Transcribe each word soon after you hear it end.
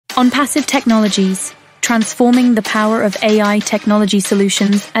ONPASSIVE Technologies Transforming the Power of AI Technology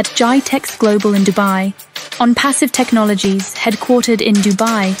Solutions at GITEX Global in Dubai. ONPASSIVE Technologies, headquartered in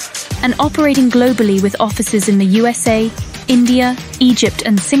Dubai and operating globally with offices in the USA, India, Egypt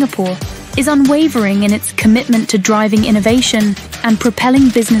and Singapore, is unwavering in its commitment to driving innovation and propelling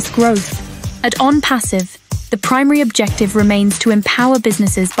business growth. At ONPASSIVE, the primary objective remains to empower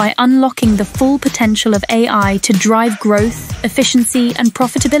businesses by unlocking the full potential of AI to drive growth, efficiency, and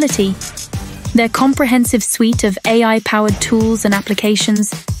profitability. Their comprehensive suite of AI-powered tools and applications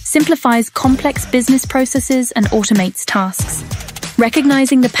simplifies complex business processes and automates tasks.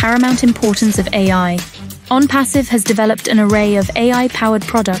 Recognizing the paramount importance of AI, ONPASSIVE has developed an array of AI-powered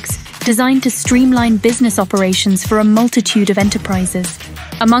products designed to streamline business operations for a multitude of enterprises.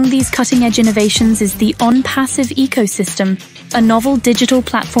 Among these cutting-edge innovations is the ONPASSIVE ecosystem, a novel digital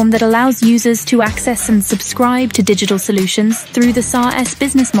platform that allows users to access and subscribe to digital solutions through the SaaS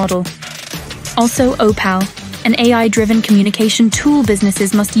business model. Also, OPAL, an AI-driven communication tool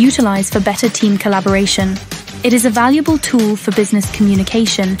businesses must utilize for better team collaboration. It is a valuable tool for business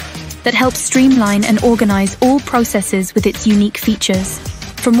communication that helps streamline and organize all processes with its unique features.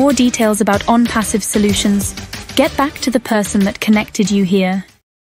 For more details about ONPASSIVE solutions, get back to the person that connected you here.